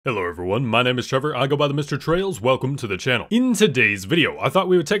Hello everyone, my name is Trevor, I go by TheMrTrails, welcome to the channel. In today's video, I thought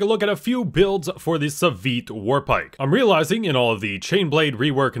we would take a look at a few builds for the Sahvyt warpike. I'm realizing in all of the chainblade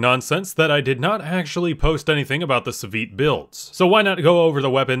rework nonsense that I did not actually post anything about the Sahvyt builds. So why not go over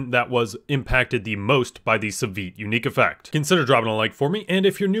the weapon that was impacted the most by the Sahvyt unique effect. Consider dropping a like for me, and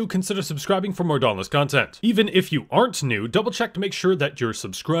if you're new, consider subscribing for more Dauntless content. Even if you aren't new, double check to make sure that you're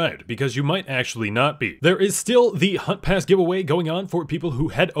subscribed, because you might actually not be. There is still the Hunt Pass giveaway going on for people who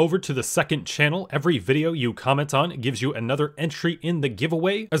head over to the second channel. Every video you comment on gives you another entry in the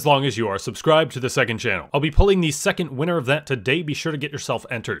giveaway, as long as you are subscribed to the second channel. I'll be pulling the second winner of that today. Be sure to get yourself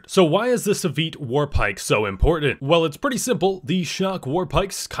entered. So why is the Sahvyt warpike so important? Well, it's pretty simple. The shock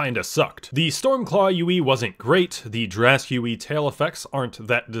warpikes kinda sucked. The Stormclaw UE wasn't great, the Drask UE tail effects aren't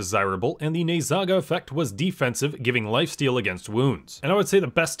that desirable, and the Nezaga effect was defensive, giving lifesteal against wounds. And I would say the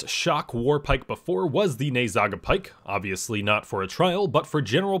best shock warpike before was the Nezaga pike, obviously not for a trial, but for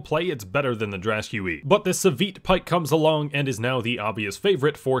general play it's better than the Drask UE. But the Sahvyt pike comes along and is now the obvious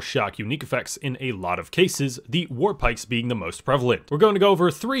favorite for shock unique effects in a lot of cases, the warpikes being the most prevalent. We're going to go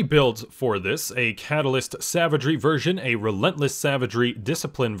over 3 builds for this: a Catalyst Savagery version, a Relentless Savagery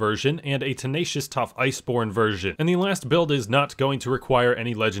Discipline version, and a Tenacious Tough Iceborne version. And the last build is not going to require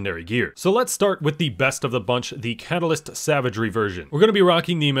any legendary gear. So let's start with the best of the bunch, the Catalyst Savagery version. We're going to be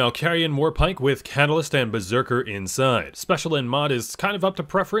rocking the Malkarian warpike with Catalyst and Berserker inside. Special and mod is kind of up to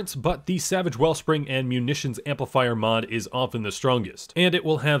preference, but the Savage Wellspring and Munitions Amplifier mod is often the strongest, and it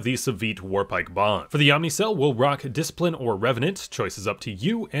will have the Sahvyt warpike bond. For the Omnicell, we'll rock Discipline or Revenant, choice is up to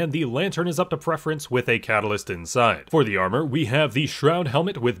you, and the Lantern is up to preference with a Catalyst inside. For the armor, we have the Shroud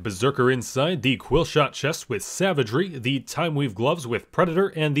Helmet with Berserker inside, the Quillshot Chest with Savagery, the Timeweave Gloves with Predator,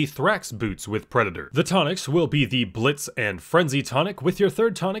 and the Thrax Boots with Predator. The tonics will be the Blitz and Frenzy tonic, with your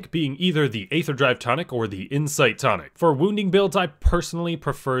third tonic being either the Aether Drive tonic or the Insight tonic. For wounding builds, I personally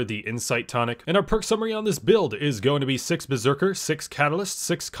prefer the Insight tonic, and our perk summary on this build is going to be 6 Berserker, 6 Catalyst,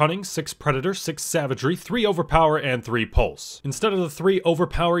 6 Cunning, 6 Predator, 6 Savagery, 3 Overpower, and 3 Pulse. Instead of the 3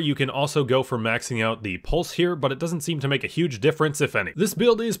 Overpower, you can also go for maxing out the Pulse here, but it doesn't seem to make a huge difference, if any. This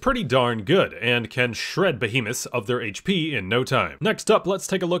build is pretty darn good, and can shred behemoths of their HP in no time. Next up, let's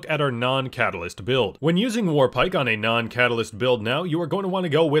take a look at our non-Catalyst build. When using warpike on a non-Catalyst build now, you are going to want to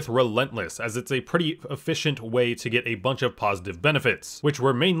go with Relentless, as it's a pretty efficient way to get a bunch of positive benefits, which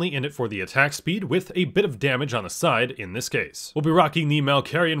were mainly in it for the attack speed, with a bit of damage on the side in this case. We'll be rocking the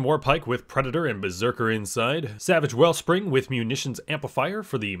Malkarian warpike with Predator and Berserker inside, Savage Wellspring with Munitions Amplifier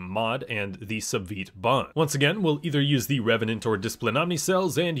for the mod, and the Sahvyt bond. Once again, we'll either use the Revenant or Discipline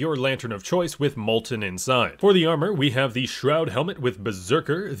Omnicells and your Lantern of choice with Molten inside. For the armor, we have the Shroud Helmet with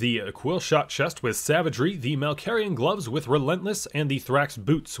Berserker, the Quillshot Chest with Savagery, the Malkarian Gloves with Relentless, and the Thrax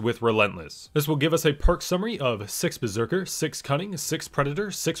Boots with Relentless. This will give us a perk summary of 6 Berserker, 6 Cunning, 6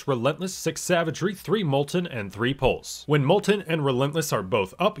 Predator, 6 Relentless, 6 Savagery, 3 Molten, and 3 Pulse. When Molten and Relentless are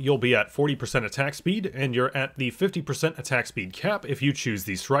both up, you'll be at 40% attack speed, and you're at the 50% attack speed cap if you choose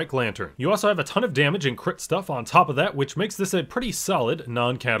the Strike Lantern. You also have a ton of damage and crit stuff on top of that, which makes this a pretty solid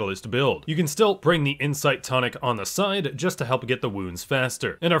non-Catalyst build. You can still bring the Insight tonic on the side just to help get the wounds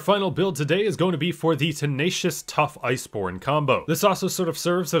faster. And our final build today is going to be for the Tenacious Tough Iceborne combo. This also sort of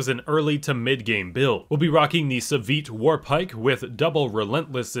serves as an early to mid-game build. We'll be rocking the Sahvyt warpike with double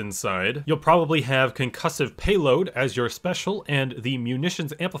Relentless inside. You'll probably have Concussive Payload as your special, and the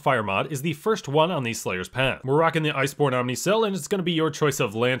Munitions Amplifier mod is the first one on the Slayer's path. We're rocking the Iceborne Omnicell, and it's going to be your choice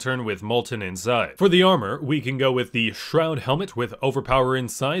of Lantern with Molten inside. For the armor, we can go with the Shroud Helmet with Overpower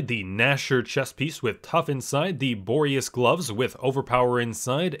inside, the Nasher chest piece with Tough inside, the Boreas Gloves with Overpower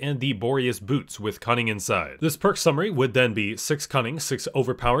inside, and the Boreas Boots with Cunning inside. This perk summary would then be 6 Cunning, 6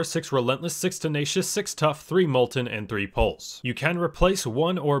 Overpower, 6 Relentless, 6 Tenacious, 6 Tough, 3 Molten, and 3 Pulse. You can replace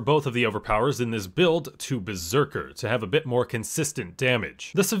one or both of the overpowers in this build to Berserker to have a bit more consistent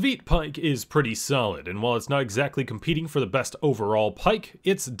damage. The Sahvyt pike is pretty solid, and while it's not exactly competing for the best overall pike,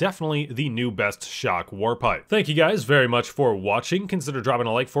 it's definitely the new best shock warpike. Thank you guys very much for watching. Consider dropping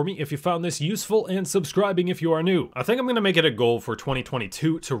a like for me if you found this useful, and subscribing if you are new. I think I'm going to make it a goal for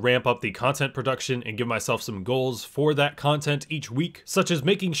 2022 to ramp up the content production and give myself some goals for that content each week, such as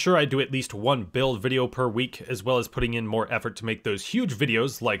making sure I do at least 1 build video per week, as well as putting in more effort to make those huge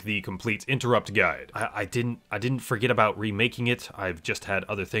videos like the complete interrupt guide. I didn't forget about remaking it, I've just had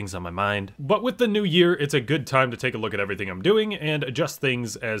other things on my mind. But with the new year, it's a good time to take a look at everything I'm doing and adjust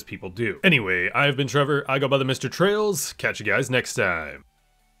things as people do. Anyway, I've been Trevor, I go by TheMrTrails, catch you guys next time.